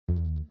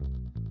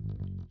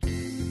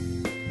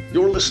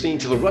You're listening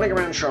to the Running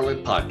Around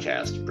Charlotte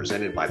podcast,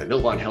 presented by the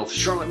Novant Health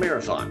Charlotte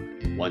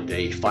Marathon. 1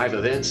 day, 5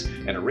 events,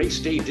 and a race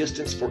day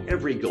distance for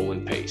every goal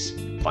and pace.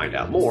 Find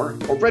out more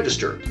or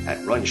register at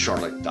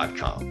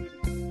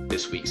runcharlotte.com.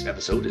 This week's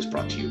episode is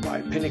brought to you by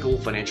Pinnacle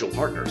Financial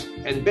Partners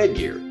and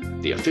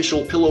Bedgear, the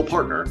official pillow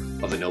partner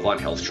of the Novant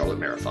Health Charlotte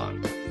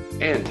Marathon.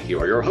 And here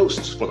are your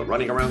hosts for the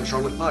Running Around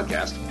Charlotte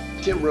podcast,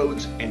 Tim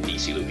Rhodes and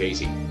DC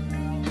Lucchese.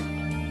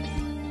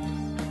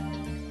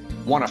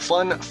 Want a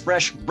fun,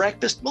 fresh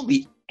breakfast? Well,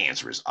 the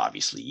answer is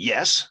obviously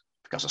yes,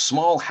 because a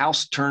small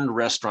house-turned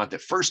restaurant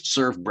that first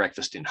served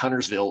breakfast in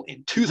Huntersville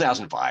in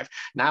 2005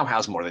 now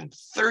has more than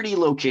 30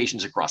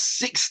 locations across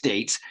 6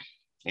 states.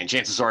 And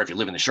chances are, if you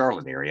live in the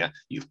Charlotte area,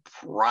 you've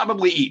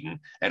probably eaten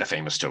at a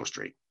Famous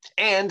Toastery.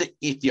 And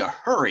if you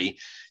hurry,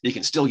 you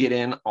can still get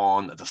in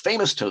on the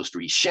Famous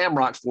Toastery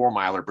Shamrock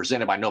 4-miler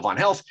presented by Novant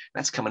Health.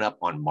 That's coming up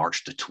on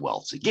March the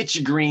 12th. So get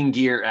your green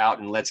gear out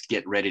and let's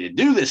get ready to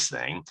do this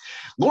thing.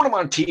 Lorna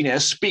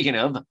Martinez, speaking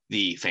of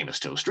the Famous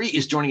Toastery,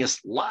 is joining us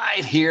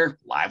live here.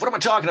 Live. What am I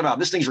talking about?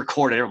 This thing's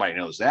recorded. Everybody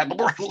knows that.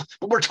 But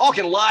we're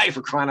talking live,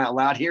 for crying out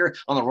loud, here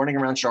on the Running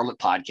Around Charlotte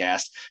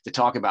podcast to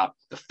talk about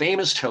the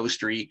Famous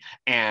Toastery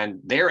and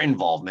their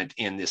involvement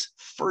in this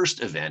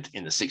first event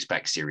in the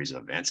six-pack series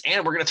of events.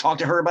 And we're going to talk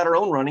to her about her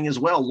own running as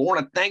well.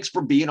 Lorna, thanks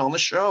for being on the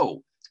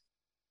show.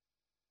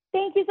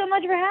 Thank you so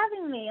much for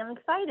having me. I'm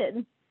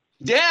excited.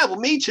 Yeah, well,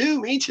 me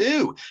too. Me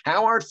too.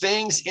 How are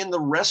things in the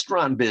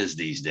restaurant biz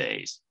these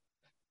days?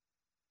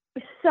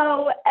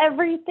 So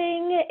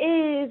everything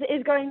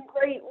is going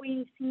great.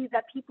 We see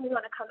that people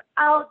want to come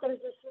out. There's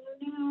this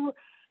new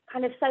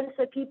kind of sense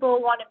that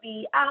people want to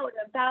be out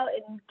and about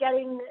and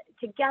getting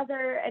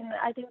together. And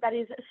I think that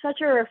is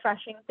such a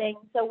refreshing thing.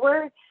 So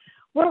we're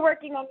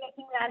working on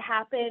making that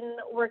happen,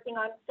 working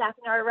on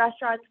staffing our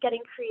restaurants,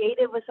 getting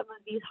creative with some of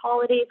these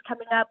holidays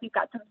coming up. We've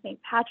got some St.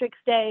 Patrick's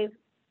Day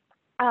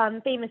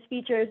famous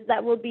features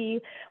that we'll be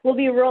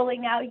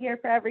rolling out here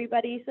for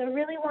everybody. So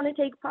really want to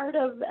take part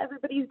of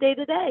everybody's day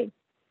to day.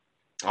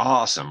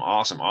 Awesome.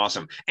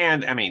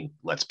 And I mean,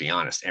 let's be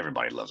honest,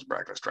 everybody loves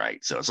breakfast,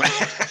 right? So it's like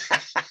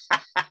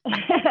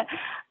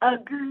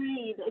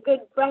Agreed. A good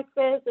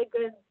breakfast, a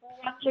good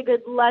brunch, a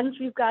good lunch.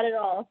 We've got it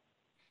all.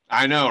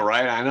 I know,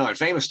 right? I know. And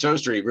Famous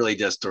Toastery really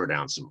does throw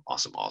down some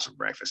awesome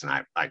breakfast. And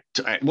I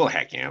well,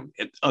 heck, yeah,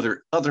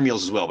 other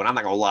meals as well. But I'm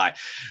not gonna lie,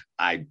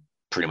 I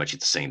pretty much eat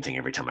the same thing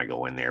every time I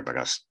go in there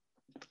because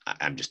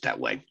I'm just that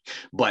way.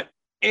 But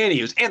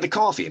anyways, and the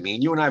coffee. I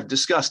mean, you and I have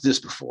discussed this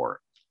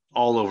before.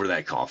 All over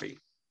that coffee.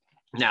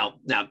 Now,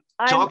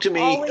 talk to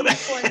me.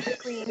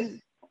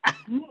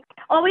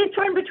 Always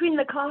torn between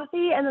the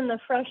coffee and then the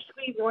fresh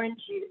squeezed orange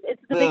juice.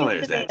 It's the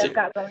biggest debate I've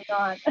got going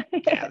on.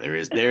 Yeah, there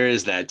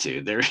is that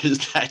too. There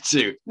is that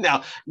too.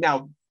 Now,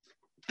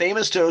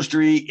 Famous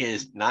Toastery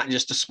is not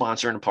just a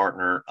sponsor and a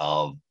partner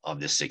of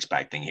this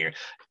six-pack thing here.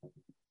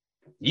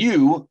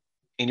 You,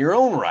 in your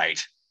own right,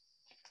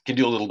 can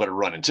do a little bit of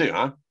running too,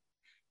 huh?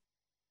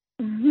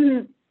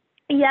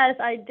 Yes,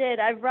 I did.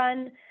 I've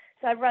run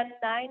 9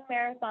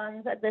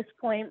 marathons at this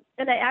point,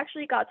 and I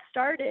actually got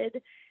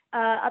started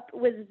up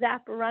with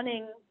Zap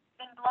Running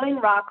in Blowing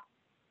Rock.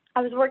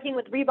 I was working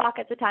with Reebok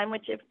at the time,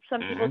 which if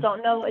some people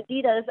don't know,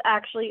 Adidas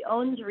actually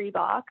owns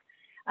Reebok.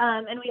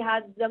 And we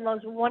had the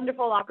most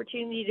wonderful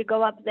opportunity to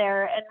go up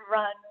there and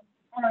run,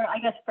 or I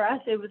guess for us,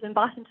 it was in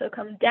Boston, so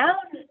come down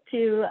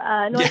to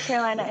North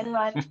Carolina and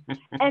run.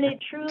 And it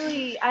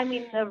truly, I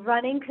mean, the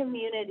running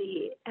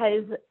community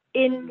is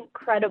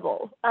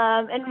incredible.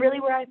 And really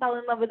where I fell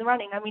in love with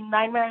running. I mean,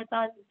 9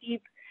 marathons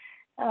deep,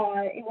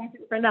 it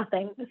wasn't for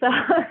nothing. So...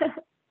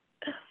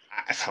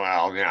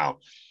 Well, you know,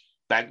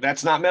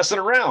 that's not messing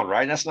around,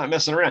 right? That's not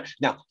messing around.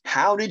 Now,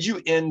 how did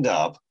you end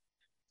up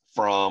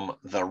from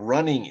the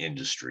running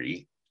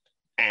industry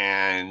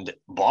and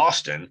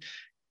Boston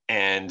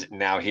and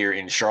now here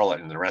in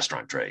Charlotte in the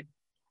restaurant trade?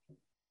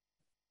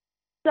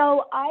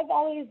 So I've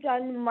always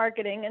done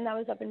marketing, and that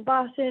was up in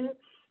Boston.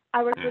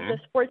 I worked with the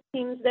sports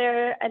teams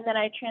there, and then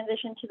I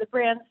transitioned to the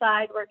brand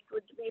side, worked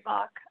with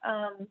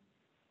Reebok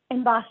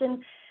in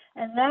Boston.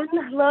 And then,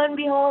 lo and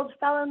behold,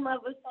 fell in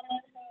love with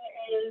someone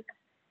who is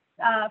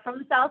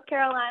from South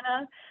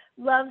Carolina,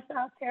 loves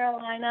South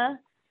Carolina,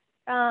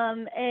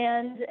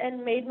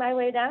 and made my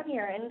way down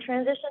here and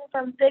transitioned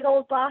from big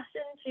old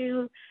Boston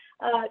to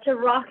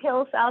Rock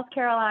Hill, South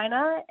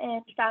Carolina,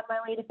 and found my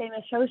way to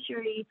Famous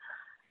Toastery,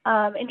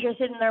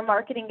 interested in their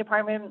marketing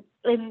department,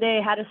 and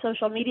they had a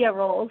social media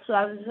role. So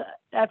I was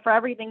for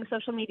everything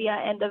social media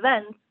and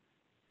events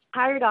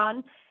hired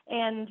on,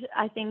 and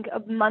I think a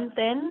month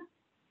in,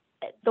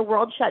 the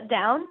world shut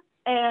down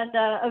and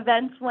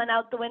events went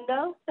out the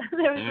window.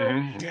 There was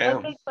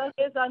a big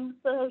focus on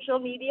social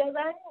media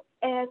then.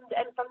 And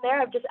from there,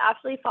 I've just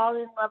absolutely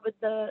fallen in love with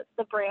the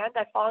brand.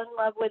 I've fallen in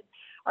love with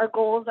our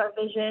goals, our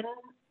vision,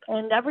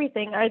 and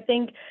everything. I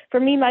think for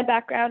me, my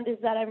background is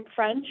that I'm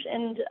French,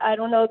 and I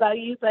don't know about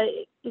you, but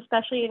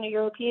especially in a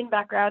European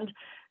background,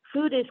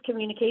 food is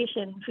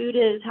communication. Food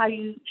is how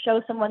you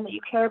show someone that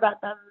you care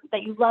about them,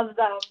 that you love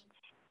them.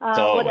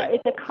 Totally.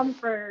 It's a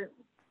comfort.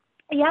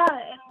 Yeah,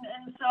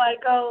 and so I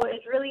go,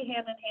 it's really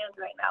hand in hand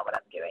right now what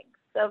I'm doing.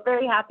 So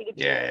very happy to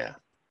be Yeah, here.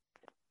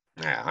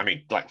 yeah.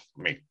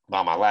 Yeah,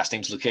 well, my last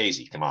name's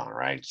Lucchese. Come on,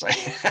 right? It's like,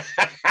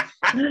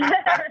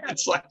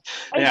 it's like,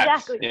 yeah,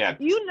 Exactly. yeah.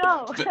 You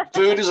know.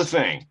 Food is a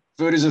thing.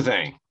 Food is a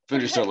thing.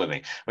 Food is still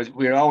living. But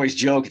we always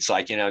joke. It's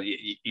like,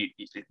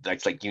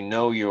 like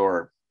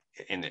you're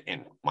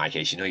in my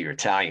case, you're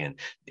Italian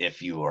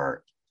if you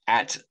are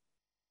at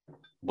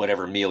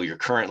whatever meal you're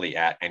currently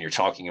at and you're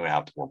talking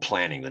about or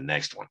planning the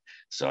next one.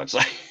 So it's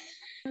like,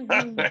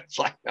 Mm-hmm. it's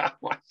like, oh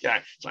my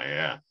God. It's like,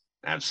 yeah,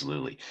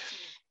 absolutely.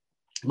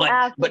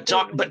 Absolutely.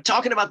 But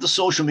talking about the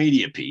social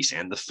media piece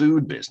and the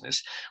food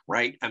business,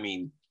 right? I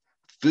mean,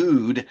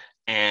 food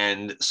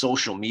and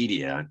social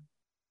media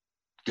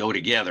go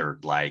together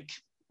like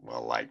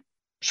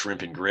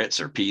shrimp and grits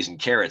or peas and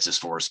carrots, as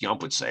Forrest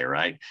Gump would say,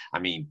 right? I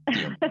mean,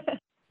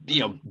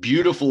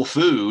 beautiful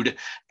food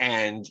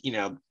and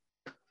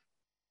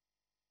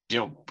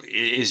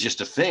is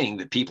just a thing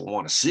that people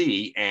want to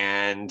see,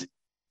 and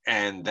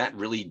that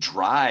really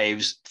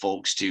drives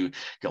folks to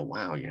go,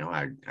 wow,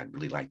 I'd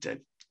really like to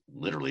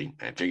literally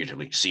and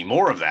figuratively see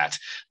more of that,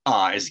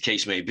 as the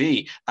case may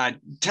be.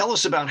 Tell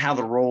us about how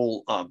the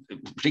role,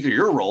 particularly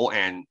your role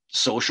and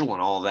social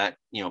and all of that,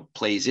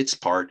 plays its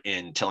part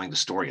in telling the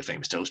story of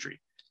Famous Toastery.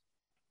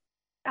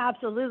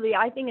 Absolutely.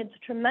 I think it's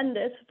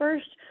tremendous.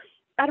 First,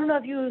 I don't know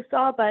if you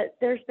saw, but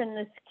there's been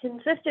this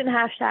consistent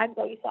hashtag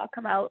that you saw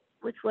come out,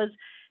 which was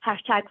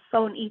hashtag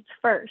phone eats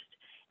first.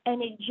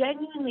 And it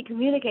genuinely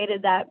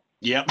communicated that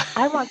Yep.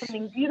 I want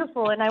something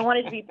beautiful and I want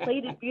it to be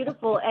plated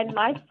beautiful, and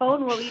my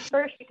phone will eat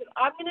first because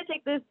I'm going to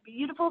take this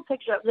beautiful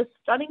picture of this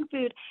stunning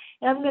food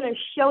and I'm going to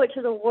show it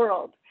to the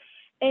world.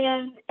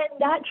 And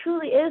that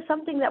truly is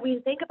something that we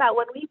think about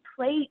when we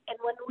plate and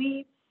when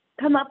we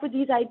come up with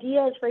these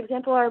ideas. For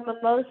example, our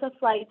mimosa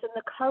flights and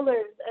the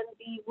colors and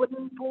the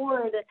wooden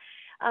board.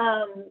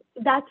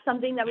 That's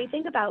something that we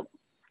think about.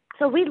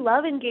 So we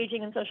love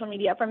engaging in social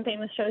media from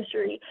Famous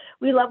Toastery.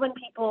 We love when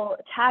people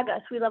tag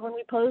us. We love when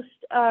we post,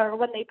 or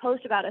when they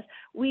post about us.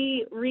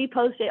 We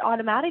repost it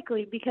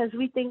automatically because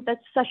we think that's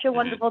such a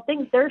wonderful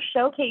thing. They're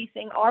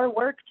showcasing our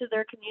work to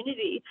their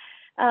community.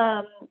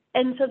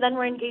 And so then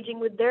we're engaging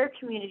with their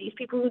communities,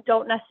 people who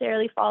don't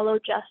necessarily follow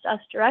just us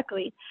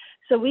directly.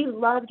 So we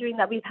love doing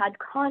that. We've had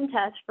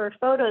contests for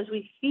photos.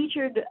 We've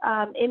featured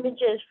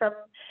images from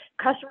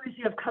customers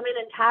who have come in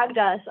and tagged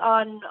us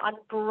on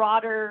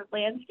broader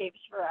landscapes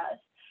for us.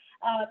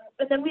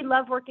 But then we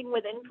love working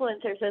with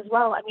influencers as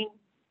well. I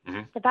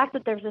mean, the fact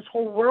that there's this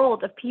whole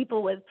world of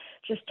people with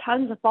just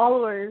tons of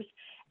followers,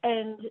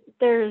 and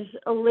there's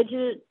a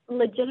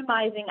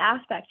legitimizing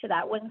aspect to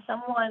that. When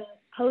someone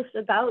posts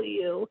about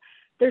you,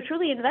 they're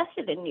truly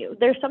invested in you.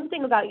 There's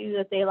something about you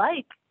that they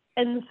like.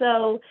 And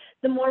so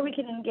the more we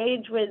can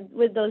engage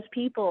with those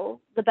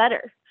people, the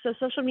better. So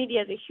social media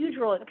has a huge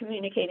role in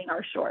communicating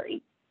our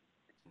story.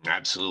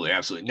 Absolutely.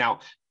 Absolutely. Now,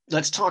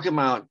 let's talk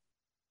about,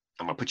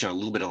 I'm going to put you on a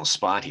little bit on the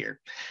spot here.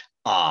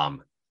 Of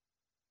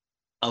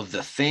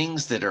the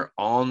things that are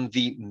on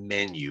the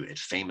menu at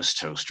Famous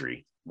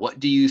Toastery,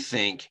 what do you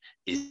think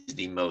is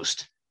the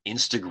most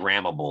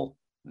Instagrammable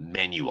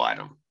menu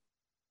item?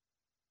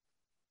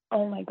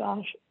 Oh my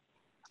gosh.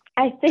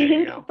 I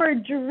think for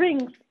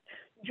drinks,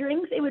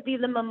 it would be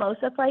the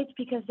mimosa flights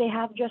because they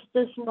have just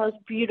this most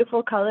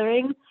beautiful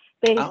coloring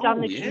based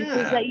on the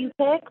juices that you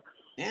pick.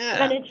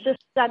 Yeah. And it's just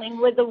stunning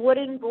with the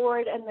wooden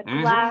board and the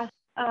glass,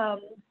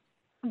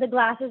 the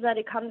glasses that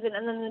it comes in,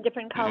 and then the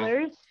different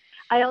colors.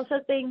 I also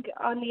think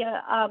on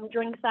the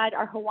drink side,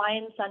 our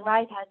Hawaiian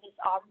Sunrise has this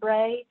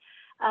ombre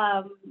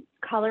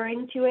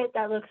coloring to it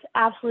that looks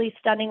absolutely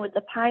stunning with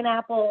the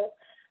pineapple.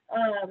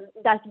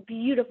 That's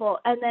beautiful.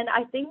 And then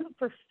I think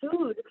for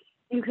food,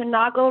 you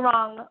cannot go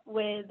wrong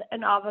with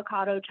an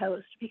avocado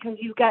toast because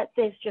you get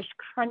this just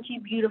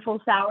crunchy, beautiful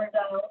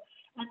sourdough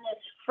and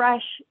this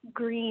fresh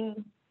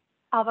green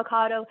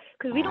avocado,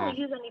 because we don't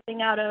use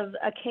anything out of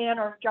a can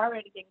or a jar or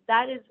anything.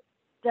 That is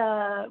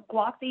the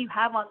guac that you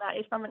have on that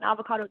is from an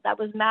avocado that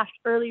was mashed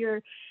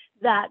earlier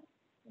that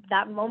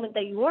moment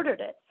that you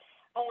ordered it.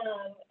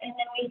 And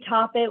then we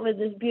top it with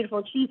this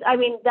beautiful cheese. I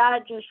mean,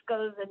 that just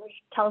goes and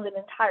tells an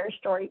entire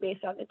story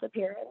based on its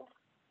appearance.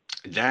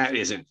 That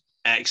is an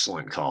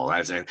excellent call.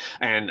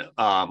 And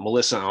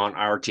Melissa on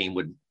our team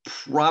would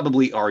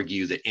probably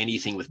argue that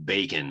anything with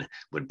bacon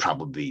would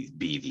probably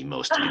be the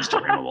most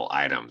Instagrammable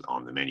item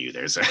on the menu.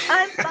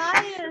 I'm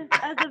biased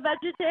as a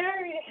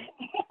vegetarian,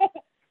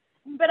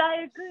 but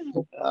I agree.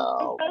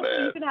 Oh,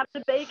 man. You can have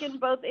the bacon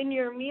both in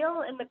your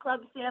meal, in the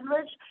club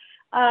sandwich,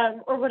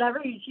 or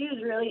whatever you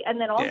choose, really. And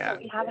then also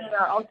we have it in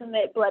our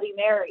ultimate Bloody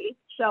Mary.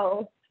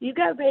 So you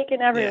got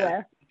bacon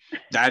everywhere. Yeah.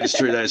 That is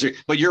true. That is true.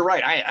 But you're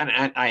right.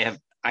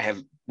 I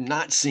have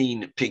not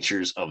seen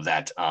pictures of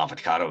that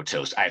avocado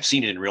toast. I have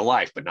seen it in real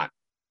life, but not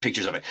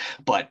pictures of it.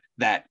 But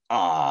that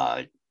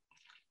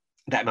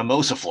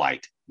mimosa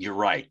flight, you're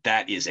right.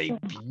 That is a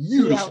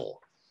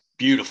beautiful,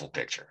 beautiful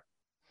picture.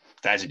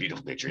 That's a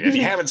beautiful picture. If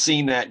you haven't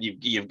seen that,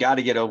 you've got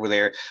to get over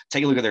there,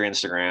 take a look at their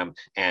Instagram,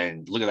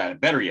 and look at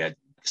that. Better yet,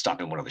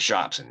 stop in one of the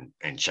shops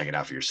and check it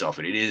out for yourself.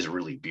 And it is a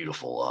really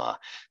beautiful,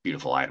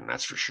 beautiful item,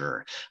 that's for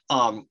sure.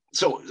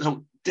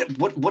 So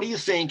what do you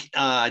think?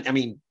 I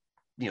mean,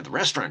 the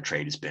restaurant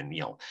trade has been,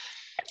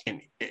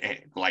 and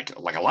like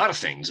a lot of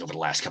things over the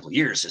last couple of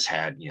years, has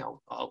had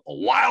a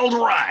wild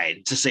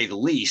ride, to say the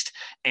least.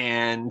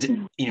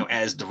 And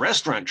as the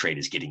restaurant trade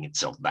is getting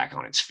itself back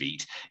on its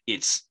feet,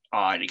 it's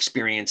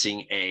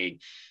experiencing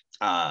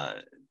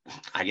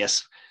I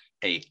guess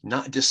a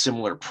not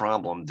dissimilar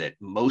problem that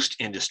most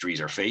industries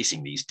are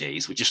facing these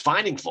days, which is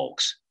finding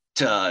folks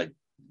to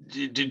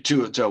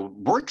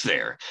work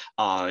there.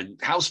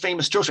 How's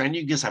Famous Toaster? And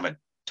you guys have a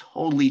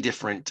totally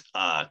different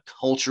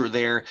culture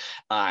there.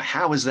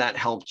 How has that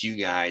helped you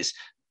guys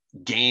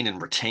gain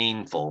and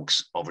retain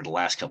folks over the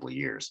last couple of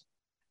years?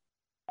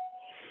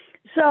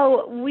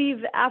 So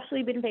we've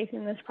absolutely been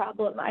facing this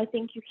problem. I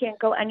think you can't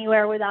go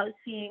anywhere without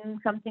seeing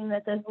something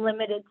that says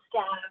limited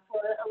staff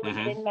or a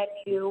limited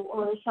menu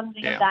or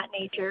something of that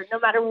nature, no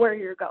matter where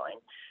you're going.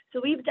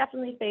 So we've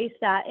definitely faced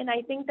that. And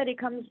I think that it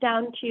comes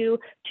down to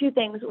two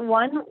things.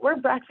 One, we're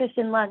breakfast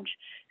and lunch.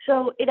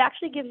 So it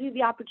actually gives you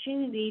the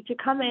opportunity to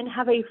come in,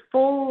 have a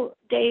full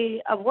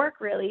day of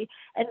work, really,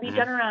 and be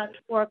done around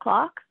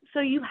 4:00. So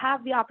you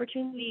have the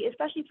opportunity,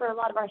 especially for a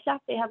lot of our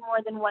staff, they have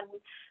more than one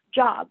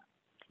job.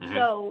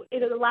 So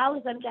it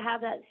allows them to have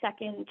that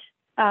second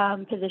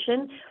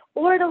position,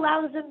 or it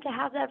allows them to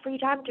have that free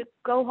time to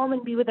go home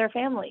and be with their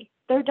family.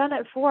 They're done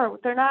at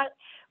 4:00. They're not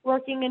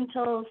working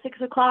until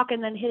 6:00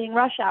 and then hitting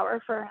rush hour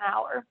for an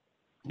hour.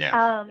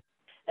 Yeah.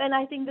 And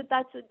I think that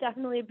that's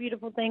definitely a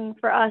beautiful thing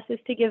for us, is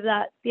to give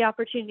that the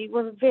opportunity.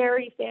 We're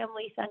very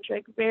family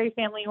centric, very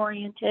family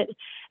oriented.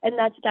 And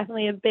that's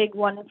definitely a big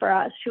one for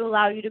us, to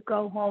allow you to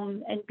go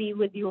home and be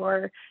with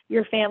your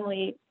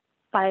family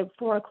by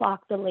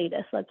 4:00, the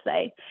latest, let's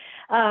say.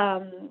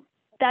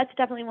 That's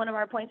definitely one of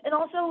our points. And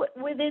also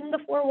within the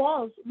four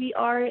walls, we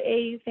are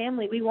a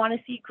family. We want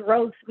to see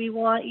growth. We've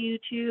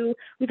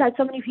had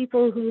so many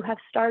people who have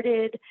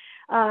started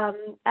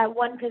at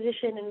one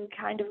position and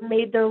kind of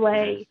made their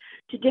way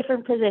to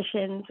different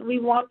positions. We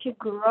want to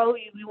grow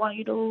you. We want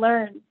you to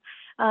learn.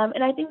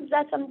 And I think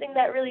that's something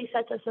that really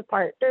sets us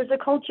apart. There's a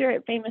culture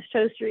at Famous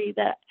Toastery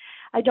that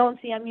I don't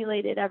see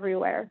emulated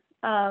everywhere.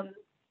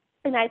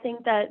 And I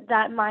think that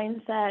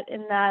mindset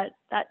and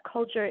that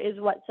culture is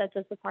what sets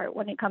us apart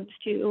when it comes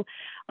to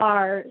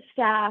our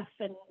staff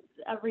and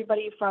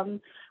everybody from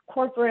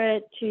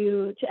corporate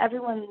to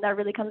everyone that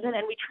really comes in.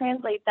 And we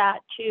translate that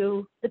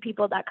to the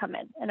people that come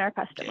in and our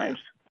customers.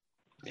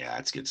 Yeah,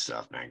 that's good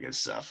stuff, man. Good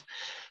stuff.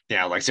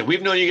 Yeah, like I said,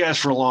 we've known you guys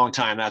for a long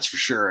time, that's for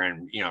sure.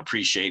 And,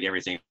 appreciate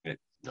everything that,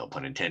 no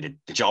pun intended,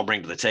 that y'all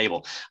bring to the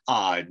table,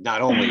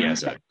 not only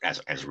as a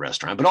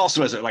restaurant, but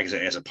also as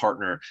a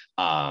partner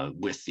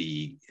with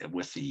the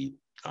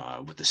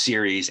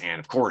series, and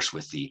of course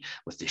with the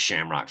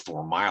Shamrock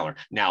 4 Miler.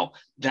 Now,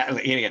 that,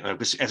 again,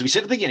 as we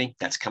said at the beginning,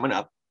 that's coming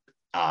up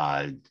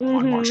on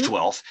March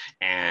 12th,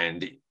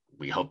 and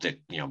we hope that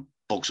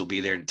folks will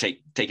be there to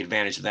take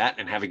advantage of that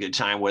and have a good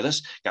time with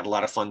us. Got a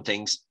lot of fun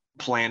things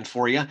planned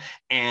for you.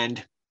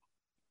 And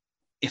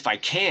if I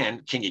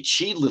can you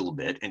cheat a little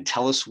bit and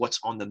tell us what's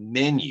on the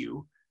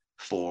menu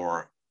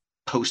for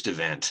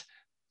post-event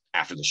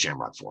after the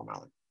Shamrock 4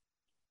 Miler?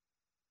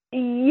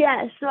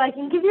 Yes, so I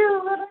can give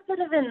you a little bit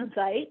of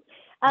insight.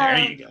 There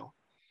you go.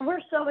 We're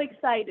so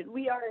excited.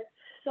 We are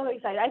so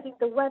excited. I think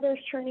the weather's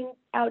turning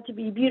out to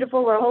be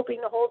beautiful. We're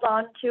hoping to hold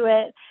on to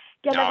it,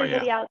 get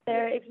everybody out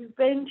there. If you've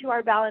been to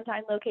our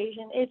Ballantyne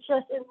location, it's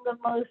just in the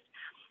most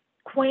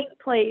quaint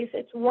place.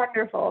 It's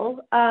wonderful.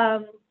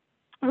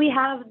 We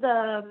have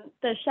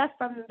the chef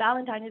from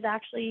Ballantyne is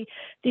actually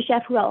the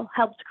chef who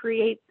helped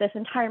create this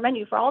entire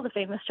menu for all the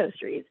Famous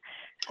Toasteries.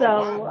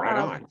 So right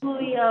on.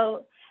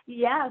 Julio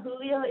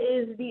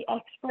is the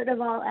expert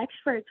of all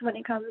experts when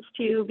it comes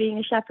to being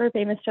a chef for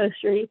Famous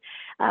Toastery,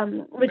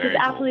 which is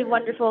absolutely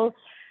wonderful.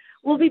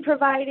 We'll be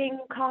providing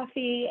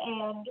coffee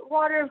and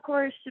water, of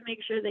course, to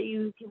make sure that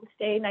you can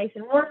stay nice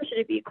and warm should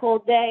it be a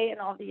cold day,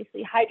 and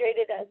obviously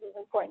hydrated, as is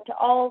important to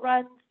all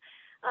runs.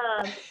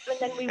 And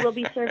then we will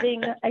be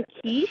serving a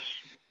quiche.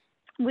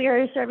 We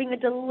are serving a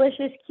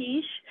delicious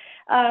quiche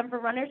for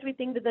runners. We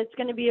think that that's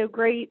going to be a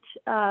great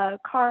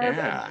carb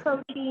and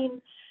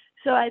protein.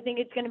 So I think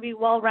it's going to be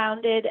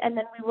well-rounded. And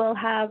then we will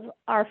have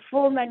our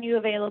full menu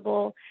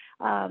available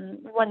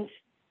once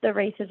the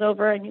race is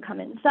over and you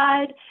come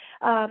inside.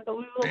 But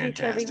we will be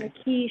serving the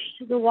quiche,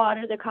 the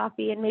water, the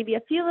coffee, and maybe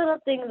a few little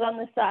things on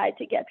the side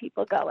to get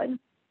people going.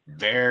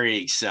 Very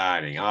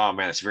exciting. Oh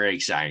man, it's very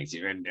exciting.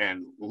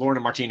 And Lorna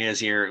Martinez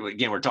here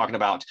again. We're talking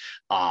about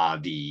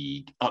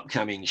the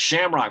upcoming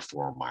Shamrock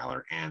 4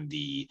 Miler and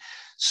the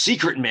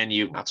secret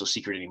menu. Not so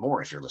secret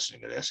anymore if you're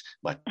listening to this,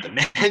 but the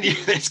menu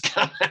that's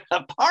coming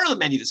up, part of the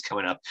menu that's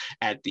coming up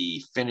at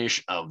the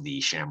finish of the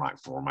Shamrock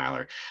 4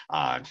 Miler.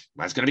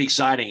 That's going to be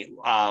exciting.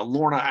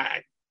 Lorna,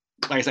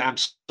 like I said, I'm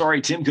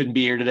sorry Tim couldn't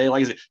be here today.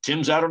 Like I said,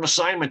 Tim's out on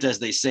assignment, as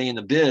they say in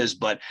the biz,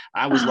 but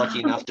I was lucky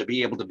enough to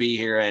be able to be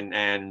here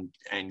and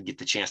get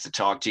the chance to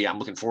talk to you. I'm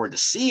looking forward to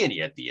seeing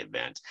you at the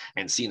event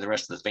and seeing the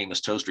rest of the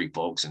Famous Toastery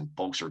folks and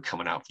folks who are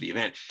coming out for the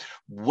event.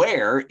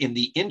 Where in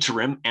the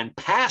interim and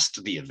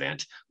past the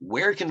event,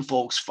 where can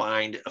folks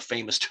find a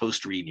Famous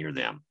Toastery near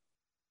them?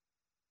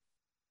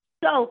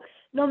 So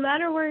no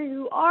matter where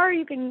you are,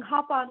 you can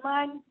hop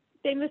online,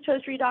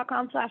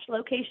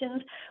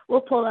 famoustoastery.com/locations.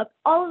 We'll pull up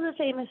all of the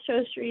Famous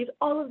Toasteries,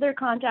 all of their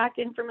contact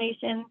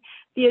information,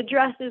 the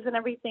addresses and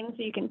everything,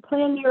 so you can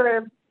plan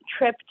your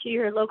trip to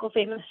your local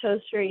Famous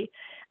Toastery.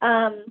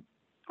 And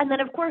then,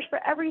 of course, for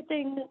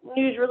everything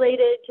news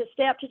related, to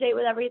stay up to date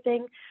with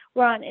everything,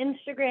 we're on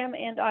Instagram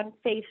and on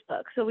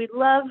Facebook. So we'd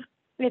love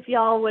if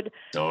y'all would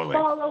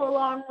follow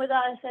along with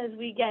us as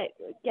we get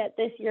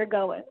this year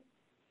going.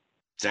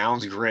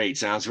 Sounds great.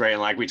 Sounds great.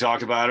 And like we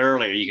talked about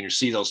earlier, you can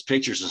see those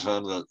pictures of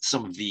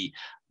some of the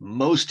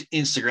most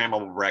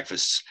Instagrammable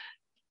breakfasts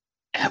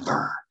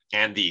ever,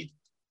 and the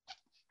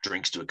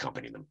drinks to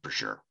accompany them for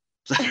sure.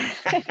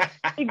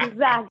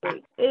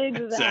 Exactly.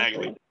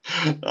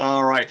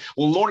 All right.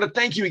 Well, Lorna,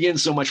 thank you again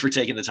so much for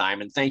taking the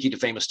time, and thank you to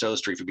Famous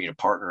Toastery for being a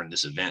partner in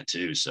this event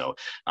too. So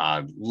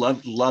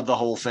love the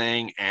whole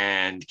thing,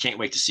 and can't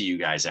wait to see you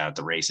guys out at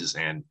the races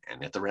and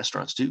at the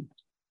restaurants too.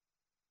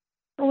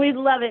 We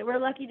love it. We're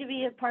lucky to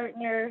be a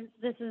partner.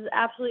 This is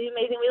absolutely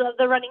amazing. We love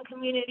the running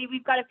community.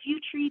 We've got a few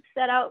treats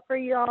set out for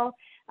y'all,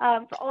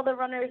 for all the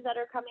runners that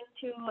are coming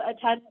to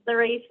attend the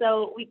race.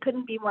 So we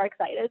couldn't be more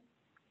excited.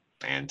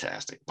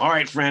 Fantastic. All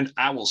right, friend.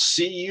 I will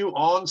see you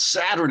on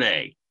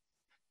Saturday.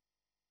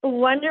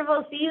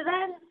 Wonderful. See you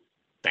then.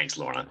 Thanks,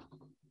 Lorna.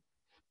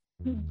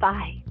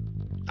 Bye.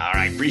 All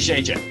right.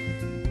 Appreciate you.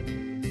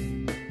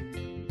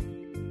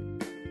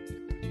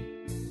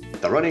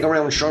 The Running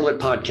Around Charlotte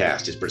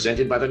podcast is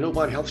presented by the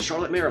Novant Health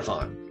Charlotte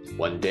Marathon.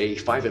 1 day,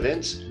 5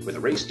 events with a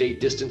race day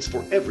distance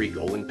for every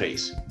goal and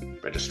pace.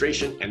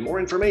 Registration and more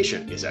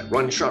information is at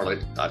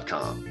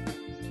runcharlotte.com.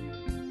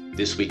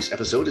 This week's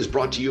episode is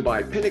brought to you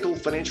by Pinnacle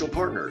Financial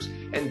Partners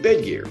and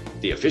Bedgear,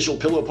 the official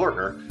pillow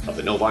partner of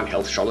the Novant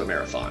Health Charlotte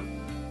Marathon.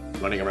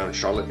 Running Around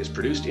Charlotte is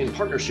produced in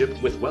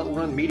partnership with Well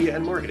Run Media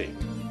and Marketing.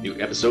 New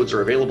episodes are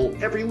available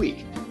every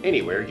week,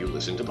 anywhere you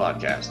listen to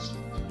podcasts.